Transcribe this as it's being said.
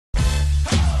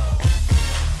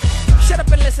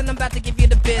listen, I'm about to give you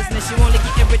the business. You only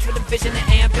getting rich with a vision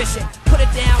and ambition. Put it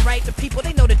down right, the people,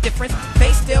 they know the difference.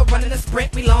 They still running a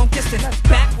sprint, we long distance.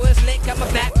 Backwards lit, got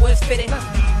my backwards fitted.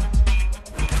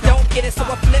 Don't get it, so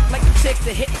I flip like the chicks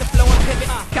that hit the flow and pivot.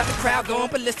 Got the crowd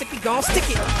going ballistic, we gon' stick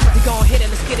it. We gon' hit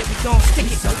it, let's get it, we gon' stick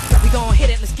it. We gon' hit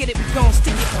it, let's get it, we gon'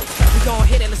 stick it. We gon'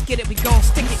 hit it, let's get it, we gon'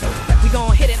 stick it. We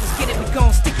gon' hit it, let's get it, we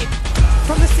gon' stick it.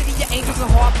 From the city of angels and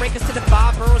heartbreakers to the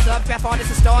 5 boroughs of rap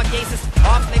artists and stargazers.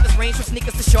 All flavors range from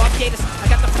sneakers to sharp gators. I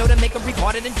got the flow to make them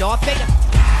retarded and Darth Vader.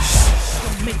 Shh,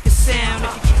 don't make a sound.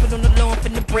 If you keep it on the low, I'm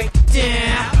finna break it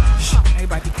down. Shh,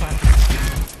 everybody be quiet.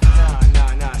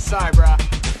 No, sorry, bro.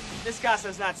 This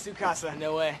casa's not su casa.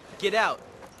 No way. Get out.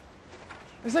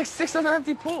 There's like 6 other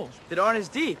empty pools that aren't as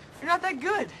deep. You're not that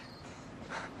good.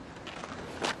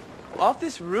 Off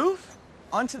this roof,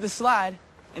 onto the slide,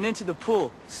 and into the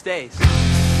pool. Stays. I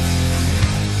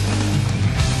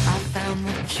found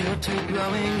the cure to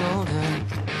growing older,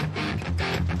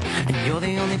 and you're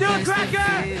the only place that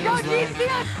feels Go, like see it!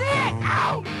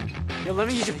 Ow! Yo, let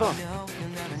me use your phone.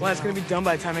 Well, it's gonna be done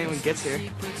by the time anyone gets here.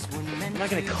 I'm not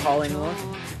gonna call anyone.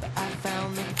 I'll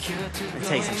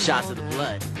take some shots of the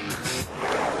blood.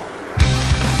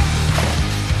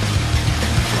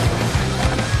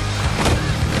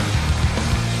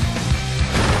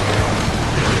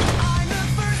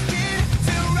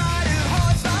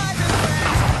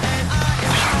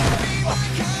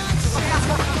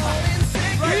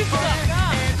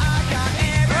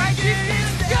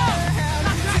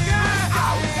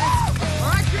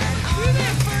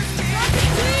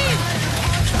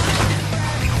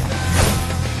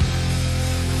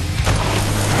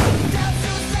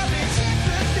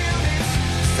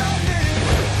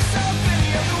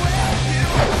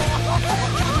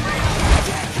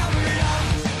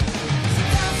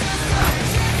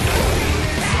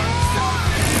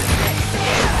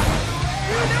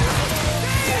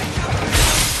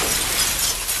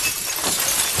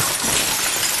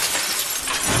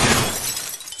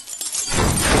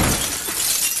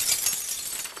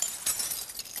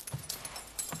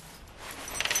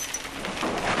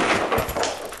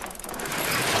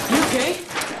 Okay.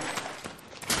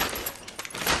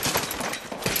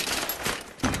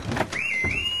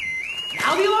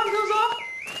 Now the alarm goes off?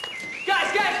 Guys,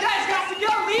 got to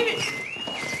go, leave it!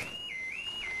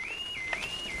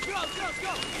 Go!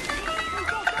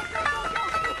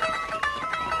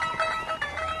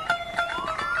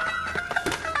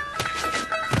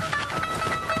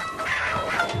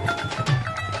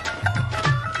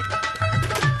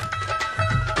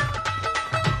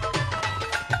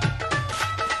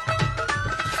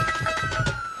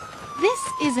 This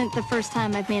isn't the first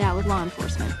time I've made out with law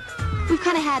enforcement. We've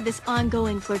kind of had this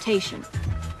ongoing flirtation.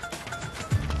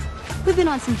 We've been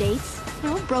on some dates,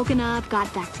 broken up,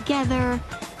 got back together.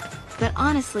 But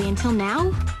honestly, until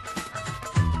now,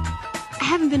 I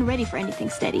haven't been ready for anything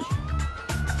steady.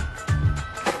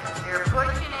 You're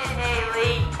pushing it,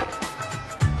 Haley.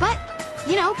 But,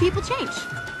 people change.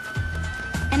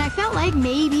 And I felt like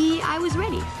maybe I was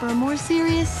ready for a more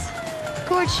serious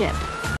courtship.